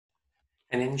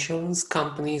An insurance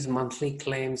company's monthly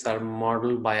claims are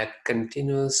modeled by a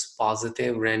continuous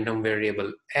positive random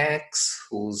variable x,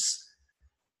 whose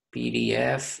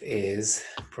PDF is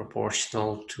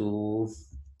proportional to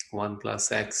 1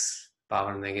 plus x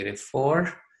power negative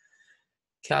 4.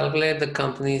 Calculate the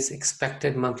company's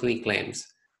expected monthly claims.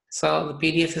 So the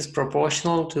PDF is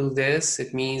proportional to this.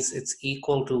 It means it's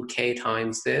equal to k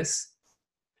times this.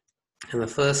 And the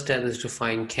first step is to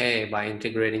find k by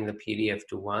integrating the PDF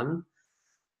to 1.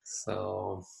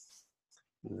 So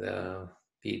the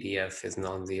PDF is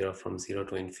non-zero from 0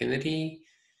 to infinity,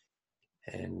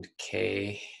 and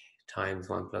k times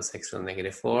 1 plus x to the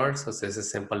negative 4. So this is a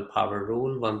simple power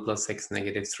rule, 1 plus x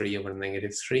negative 3 over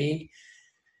negative 3.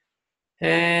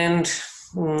 And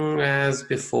as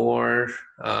before,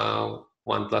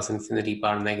 1 plus infinity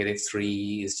power negative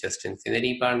 3 is just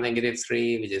infinity power negative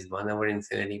 3, which is 1 over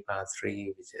infinity power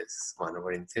 3, which is 1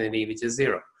 over infinity, which is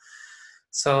 0.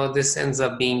 So this ends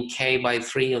up being k by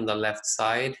 3 on the left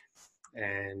side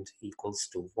and equals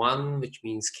to 1, which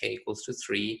means k equals to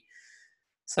 3.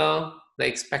 So the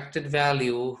expected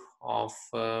value of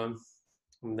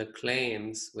the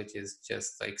claims, which is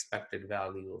just the expected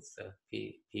value of the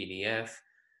PDF,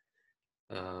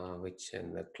 which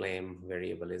in the claim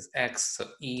variable is x. So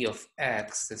E of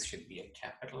x, this should be a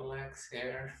capital X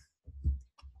here.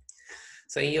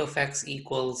 So E of x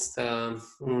equals the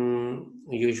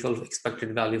usual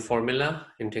expected value formula,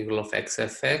 integral of x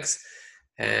fx,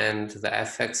 and the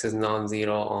fx is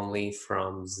non-zero only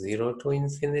from 0 to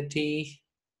infinity.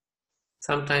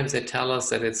 Sometimes they tell us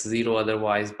that it's 0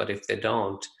 otherwise, but if they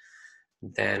don't,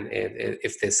 then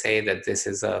if they say that this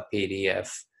is a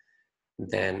PDF,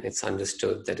 then it's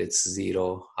understood that it's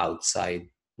 0 outside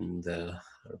the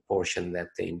portion that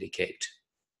they indicate.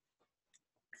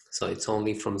 So it's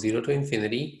only from 0 to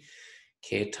infinity,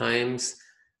 k times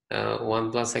 1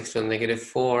 plus x to the negative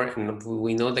 4, and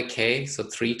we know the k, so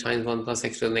 3 times 1 plus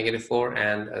x to the negative 4,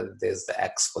 and there's the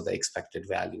x for the expected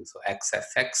value, so x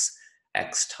fx,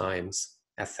 x times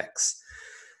fx.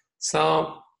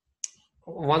 So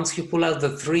once you pull out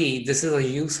the 3, this is a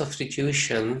u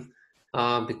substitution,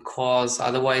 because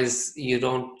otherwise you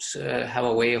don't have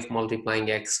a way of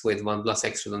multiplying x with 1 plus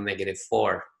x to the negative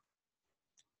 4.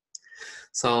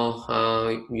 So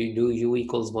you do u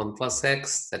equals 1 plus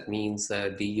x, that means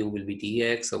du will be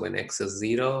dx. So when x is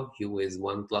 0, u is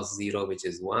 1 plus 0, which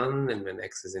is 1, and when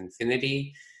x is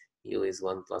infinity, u is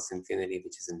 1 plus infinity,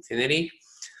 which is infinity.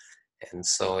 And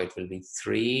so it will be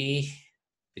 3,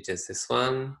 which is this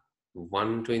one,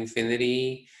 1 to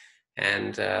infinity.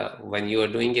 And when you are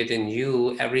doing it in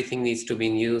u, everything needs to be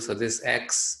in u. So this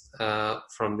x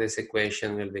from this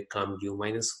equation will become u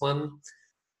minus 1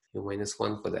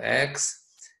 for the x,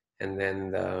 and then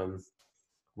the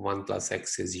 1 plus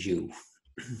x is u.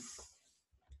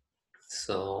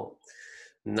 So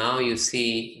now you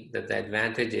see that the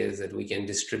advantage is that we can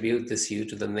distribute this u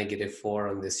to the negative 4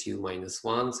 on this u minus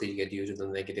 1. So you get u to the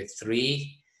negative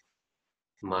 3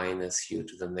 minus u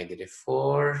to the negative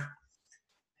 4.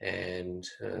 And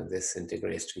this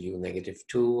integrates to u negative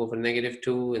 2 over negative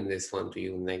 2, and this one to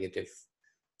u negative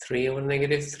 3 over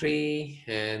negative 3.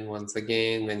 And once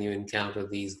again, when you encounter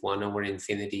these 1 over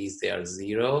infinities, they are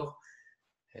 0.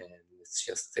 And it's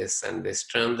just this and this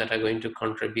term that are going to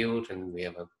contribute, and we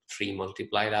have a 3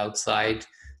 multiplied outside.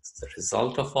 So the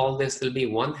result of all this will be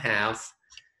 1/2,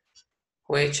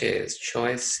 which is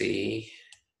choice C,